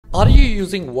Are you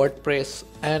using WordPress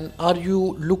and are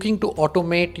you looking to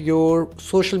automate your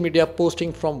social media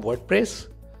posting from WordPress?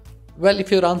 Well,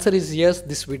 if your answer is yes,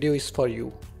 this video is for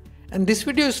you. And this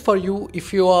video is for you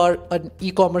if you are an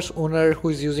e-commerce owner who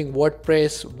is using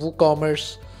WordPress,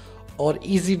 WooCommerce or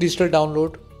Easy Digital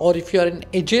Download, or if you are an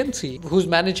agency who's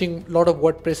managing a lot of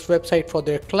WordPress website for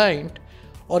their client,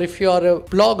 or if you are a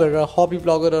blogger, a hobby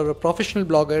blogger or a professional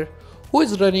blogger who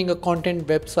is running a content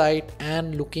website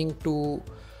and looking to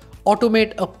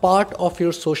automate a part of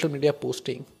your social media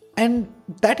posting. And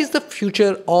that is the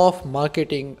future of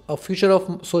marketing. A future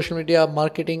of social media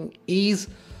marketing is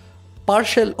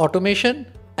partial automation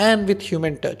and with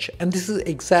human touch. And this is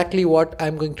exactly what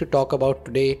I'm going to talk about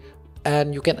today.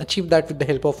 And you can achieve that with the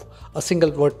help of a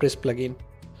single WordPress plugin.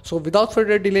 So without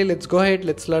further delay, let's go ahead.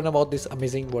 Let's learn about this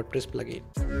amazing WordPress plugin.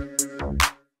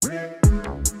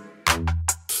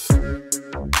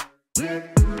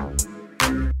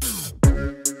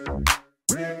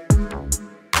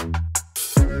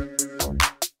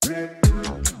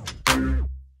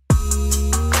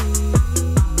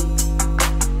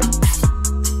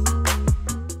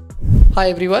 Hi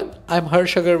everyone, I'm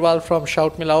Agrawal from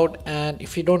Shout Me Loud, and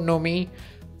if you don't know me,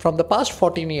 from the past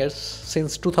 14 years,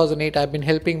 since 2008, I've been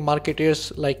helping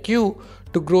marketers like you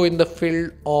to grow in the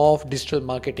field of digital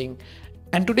marketing.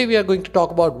 And today we are going to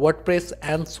talk about WordPress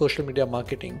and social media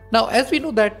marketing. Now, as we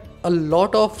know that a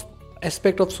lot of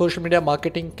aspect of social media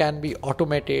marketing can be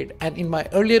automated, and in my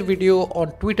earlier video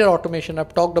on Twitter automation,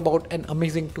 I've talked about an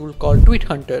amazing tool called Tweet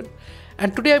Hunter.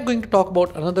 And today I'm going to talk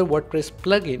about another WordPress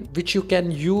plugin which you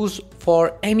can use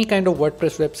for any kind of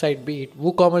WordPress website, be it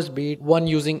WooCommerce, be it one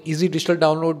using Easy Digital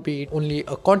Download, be it only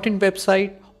a content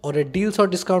website or a deals or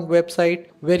discount website,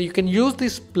 where you can use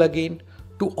this plugin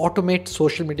to automate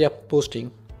social media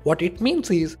posting. What it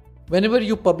means is, whenever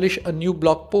you publish a new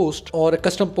blog post or a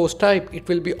custom post type, it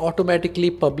will be automatically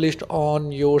published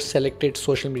on your selected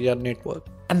social media network.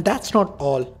 And that's not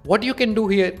all. What you can do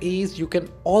here is you can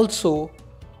also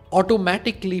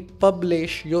automatically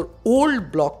publish your old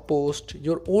blog post,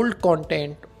 your old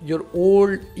content, your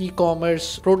old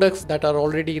e-commerce products that are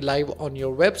already live on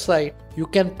your website. You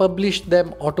can publish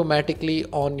them automatically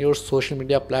on your social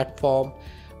media platform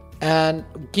and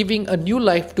giving a new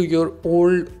life to your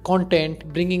old content,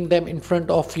 bringing them in front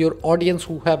of your audience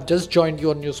who have just joined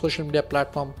you on your social media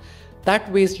platform. That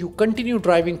ways you continue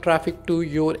driving traffic to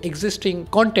your existing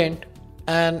content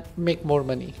and make more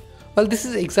money. Well, this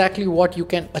is exactly what you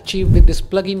can achieve with this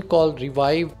plugin called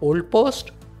Revive Old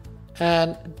Post.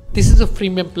 And this is a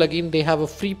freemium plugin. They have a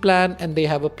free plan and they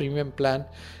have a premium plan.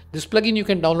 This plugin you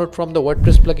can download from the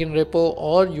WordPress plugin repo,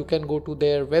 or you can go to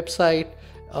their website,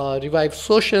 Revive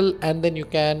Social, and then you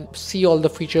can see all the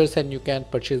features and you can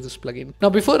purchase this plugin. Now,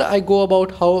 before I go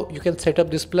about how you can set up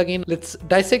this plugin, let's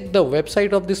dissect the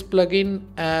website of this plugin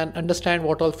and understand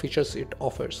what all features it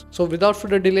offers. So without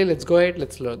further delay, let's go ahead,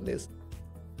 let's learn this.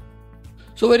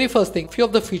 So very first thing, few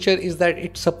of the feature is that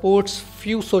it supports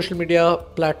few social media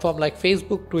platform like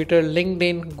Facebook, Twitter,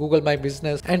 LinkedIn, Google My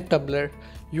Business and Tumblr.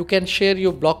 You can share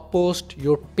your blog post,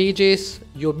 your pages,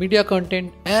 your media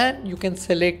content, and you can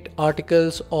select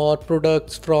articles or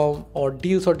products from or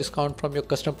deals or discount from your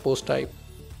custom post type.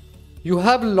 You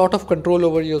have a lot of control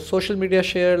over your social media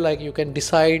share, like you can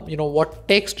decide, what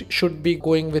text should be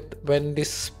going with when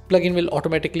this plugin will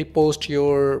automatically post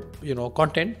your,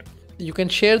 content. You can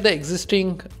share the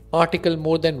existing article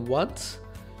more than once.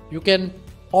 You can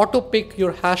auto pick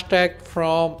your hashtag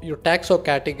from your tags or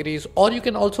categories, or you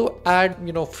can also add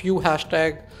few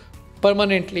hashtag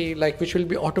permanently, like which will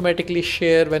be automatically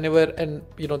shared whenever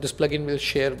this plugin will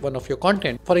share one of your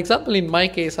content. For example, in my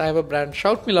case, I have a brand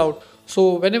Shout Me Loud.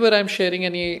 So whenever I'm sharing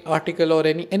any article or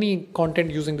any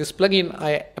content using this plugin,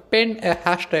 I append a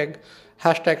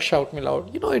hashtag Shout Me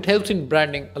Loud. It helps in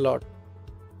branding a lot.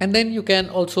 And then you can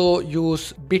also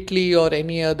use Bitly or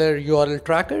any other URL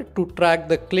tracker to track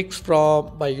the clicks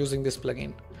by using this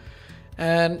plugin.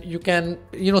 And you can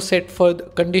set for the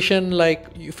condition, like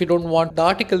if you don't want the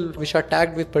article which are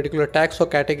tagged with particular tags or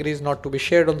categories not to be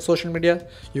shared on social media,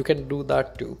 you can do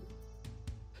that too.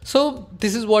 So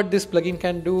this is what this plugin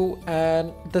can do,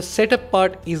 and the setup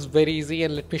part is very easy,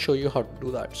 and let me show you how to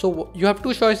do that. So you have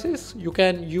two choices. You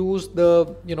can use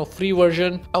the free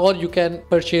version, or you can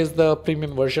purchase the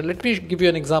premium version. Let me give you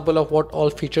an example of what all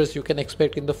features you can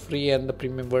expect in the free and the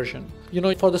premium version.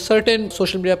 For the certain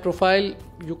social media profile,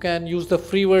 you can use the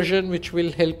free version, which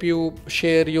will help you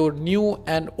share your new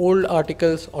and old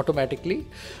articles automatically,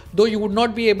 though you would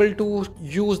not be able to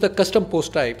use the custom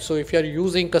post type. So if you are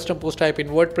using custom post type in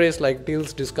WordPress like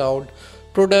deals, discount,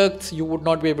 products, you would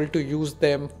not be able to use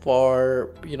them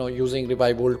for using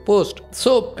Revive Old Post.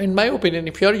 So in my opinion,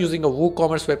 if you're using a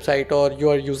WooCommerce website, or you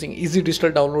are using easy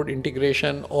digital download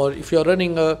integration, or if you're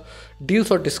running a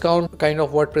deals or discount kind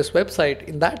of WordPress website,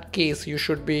 in that case you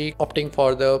should be opting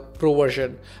for the pro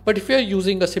version. But if you're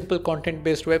using a simple content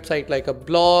based website like a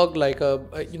blog, like a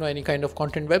any kind of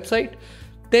content website,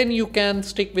 then you can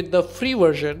stick with the free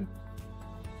version.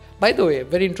 By the way,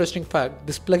 very interesting fact,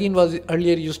 this plugin was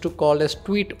earlier used to call as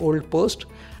Tweet Old Post,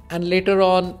 and later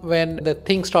on when the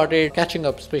thing started catching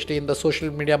up, especially in the social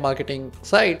media marketing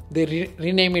side, they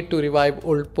rename it to Revive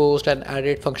Old Post and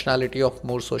added functionality of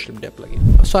more social media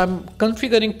plugin. So I'm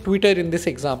configuring Twitter in this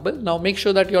example. Now make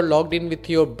sure that you're logged in with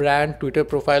your brand Twitter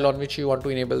profile on which you want to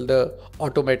enable the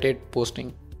automated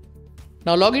posting.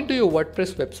 Now log into your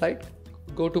WordPress website,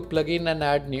 go to plugin and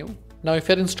add new. Now if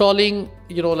you're installing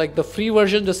like the free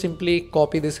version, just simply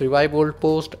copy this Revive Old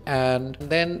Post and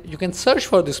then you can search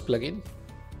for this plugin.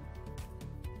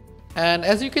 And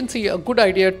as you can see, a good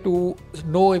idea to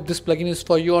know if this plugin is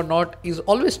for you or not is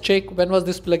always check when was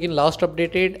this plugin last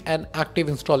updated and active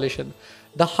installation.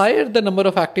 The higher the number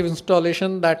of active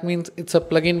installation, that means it's a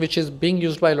plugin which is being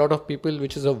used by a lot of people,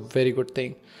 which is a very good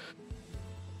thing.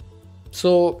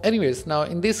 So anyways, now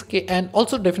in this case, and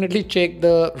also definitely check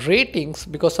the ratings,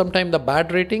 because sometimes the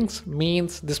bad ratings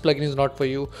means this plugin is not for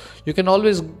you. You can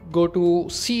always go to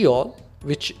see all,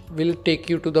 which will take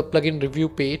you to the plugin review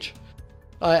page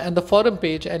and the forum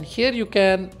page, and here you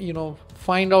can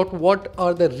find out what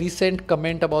are the recent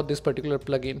comment about this particular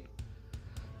plugin.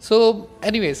 So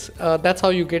anyways, that's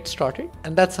how you get started,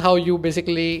 and that's how you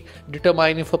basically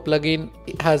determine if a plugin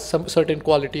has some certain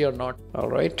quality or not. All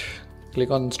right. Click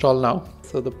on install now.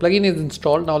 So the plugin is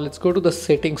installed. Now let's go to the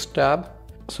settings tab.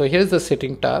 So here's the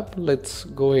setting tab. Let's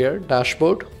go here,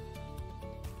 dashboard.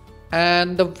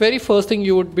 And the very first thing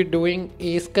you would be doing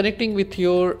is connecting with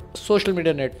your social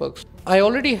media networks. I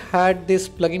already had this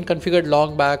plugin configured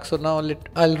long back. So now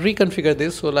I'll reconfigure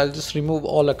this. So I'll just remove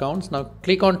all accounts. Now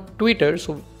click on Twitter.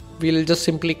 So we'll just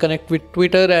simply connect with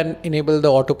Twitter and enable the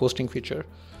auto posting feature.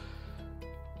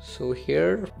 So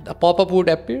here a pop-up would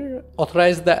appear,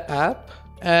 authorize the app,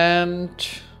 and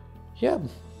yeah,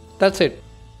 that's it.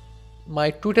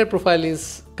 My Twitter profile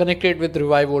is connected with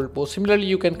Revive Old Post. Similarly,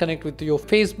 you can connect with your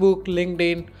Facebook,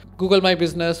 LinkedIn, Google My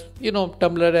Business,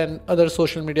 Tumblr and other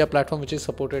social media platform which is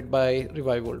supported by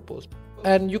Revive Old Post.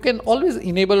 And you can always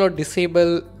enable or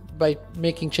disable by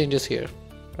making changes here,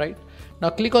 right? Now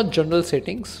click on general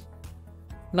settings.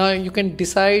 Now you can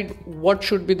decide what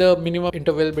should be the minimum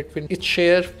interval between each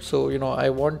share. So, I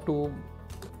want to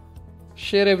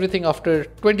share everything after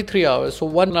 23 hours. So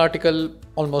one article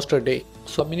almost a day.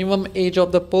 So minimum age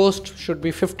of the post should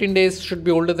be 15 days, should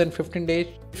be older than 15 days.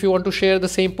 If you want to share the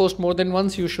same post more than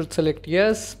once, you should select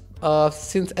yes.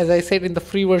 Since as I said, in the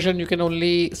free version, you can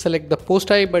only select the post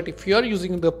type, but if you are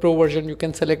using the pro version, you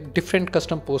can select different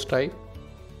custom post type.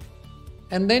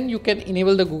 And then you can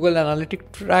enable the Google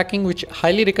Analytics tracking, which I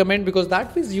highly recommend, because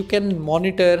that means you can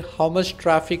monitor how much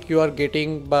traffic you are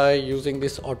getting by using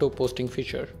this auto posting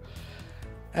feature.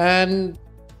 And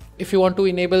if you want to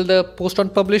enable the post on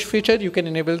publish feature, you can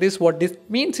enable this. What this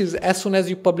means is as soon as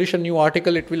you publish a new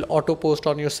article, it will auto post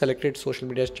on your selected social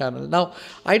media channel. Now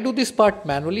I do this part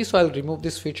manually, so I'll remove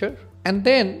this feature. And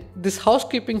then this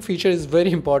housekeeping feature is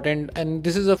very important, and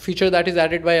this is a feature that is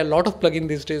added by a lot of plugins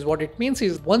these days. What it means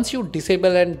is once you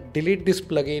disable and delete this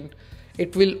plugin,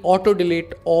 it will auto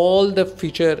delete all the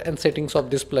feature and settings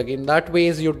of this plugin. That way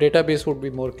your database would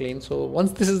be more clean. So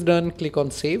once this is done, click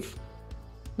on save.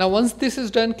 Now once this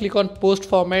is done, click on post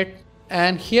format,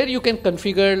 and here you can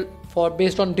configure for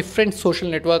based on different social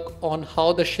network on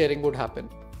how the sharing would happen.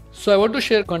 So I want to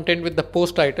share content with the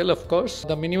post title, of course.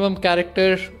 The minimum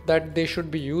character that they should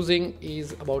be using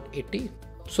is about 80.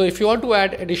 So if you want to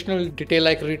add additional detail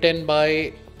like written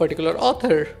by particular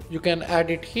author, you can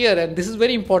add it here. And this is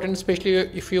very important, especially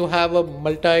if you have a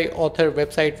multi-author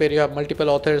website where you have multiple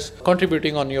authors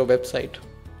contributing on your website.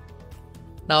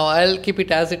 Now I'll keep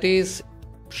it as it is.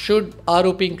 Should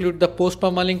ROP include the post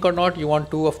permalink or not? You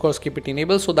want to, of course, keep it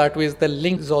enabled, so that way the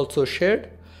link is also shared.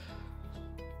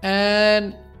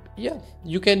 And yeah,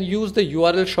 you can use the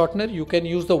URL shortener, you can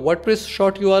use the WordPress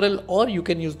short URL, or you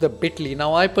can use the bit.ly.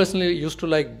 Now I personally used to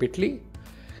like bit.ly,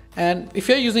 and if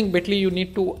you're using bit.ly, you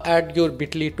need to add your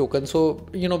bit.ly token. So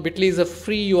bit.ly is a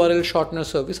free URL shortener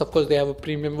service. Of course they have a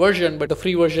premium version, but the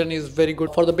free version is very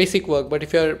good for the basic work. But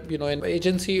if you're an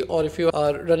agency, or if you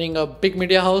are running a big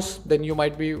media house, then you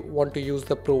might want to use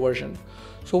the pro version.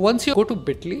 So once you go to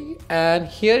bit.ly, and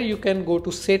here you can go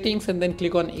to settings and then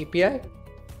click on API.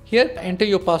 Here, enter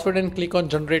your password and click on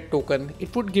generate token.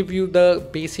 It would give you the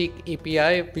basic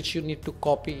API which you need to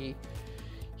copy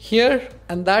here,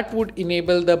 and that would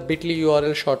enable the bit.ly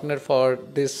URL shortener for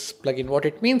this plugin. What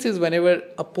it means is whenever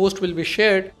a post will be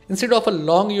shared, instead of a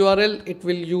long URL, it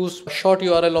will use a short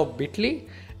URL of bit.ly,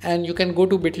 and you can go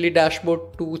to bit.ly dashboard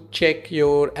to check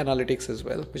your analytics as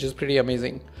well, which is pretty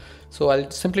amazing. So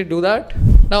I'll simply do that.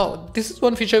 Now, this is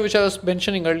one feature which I was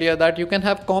mentioning earlier, that you can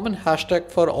have common hashtag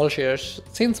for all shares.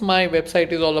 Since my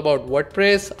website is all about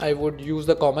WordPress, I would use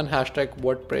the common hashtag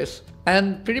WordPress.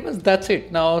 And pretty much that's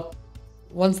it. Now,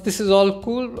 once this is all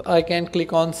cool, I can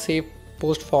click on save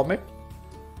post format.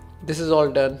 This is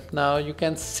all done. Now you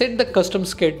can set the custom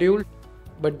schedule,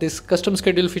 but this custom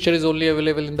schedule feature is only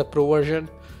available in the pro version,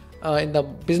 in the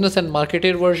business and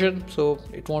marketer version. So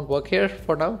it won't work here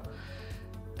for now.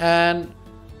 And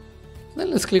then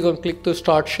let's click to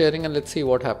start sharing, and let's see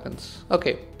what happens.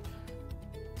 Okay,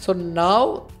 so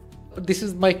now this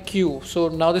is my queue. So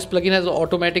now this plugin has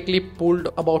automatically pulled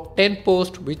about 10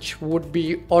 posts which would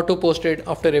be auto posted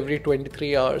after every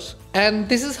 23 hours. And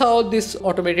this is how this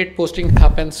automated posting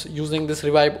happens using this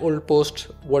revive old post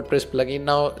WordPress plugin.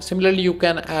 Now similarly, you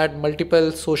can add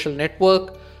multiple social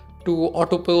network to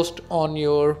auto post on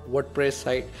your WordPress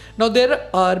site. Now there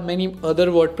are many other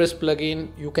WordPress plugin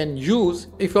you can use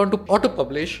if you want to auto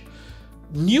publish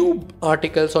new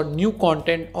articles or new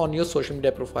content on your social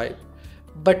media profile.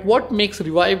 But what makes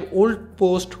revive old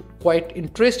post quite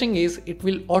interesting is it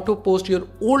will auto post your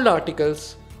old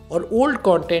articles or old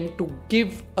content to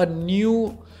give a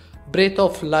new breath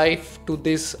of life to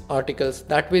these articles.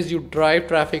 That way you drive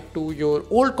traffic to your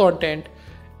old content.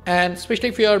 And especially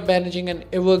if you are managing an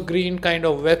evergreen kind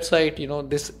of website,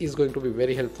 this is going to be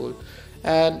very helpful.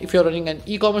 And if you're running an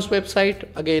e-commerce website,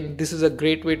 again, this is a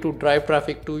great way to drive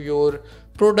traffic to your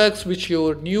products which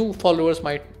your new followers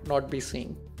might not be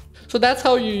seeing. So that's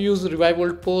how you use revive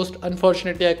old post.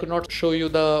 Unfortunately, I could not show you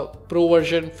the pro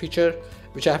version feature,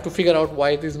 which I have to figure out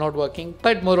why it is not working.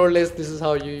 But more or less, this is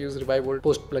how you use revive old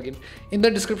post plugin. In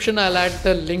the description, I'll add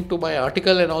the link to my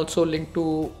article and also link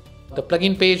to the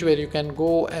plugin page where you can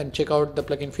go and check out the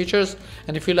plugin features,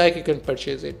 and if you like, you can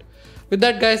purchase it. With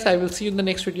that guys, I will see you in the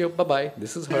next video. Bye bye.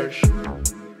 This is Harsh.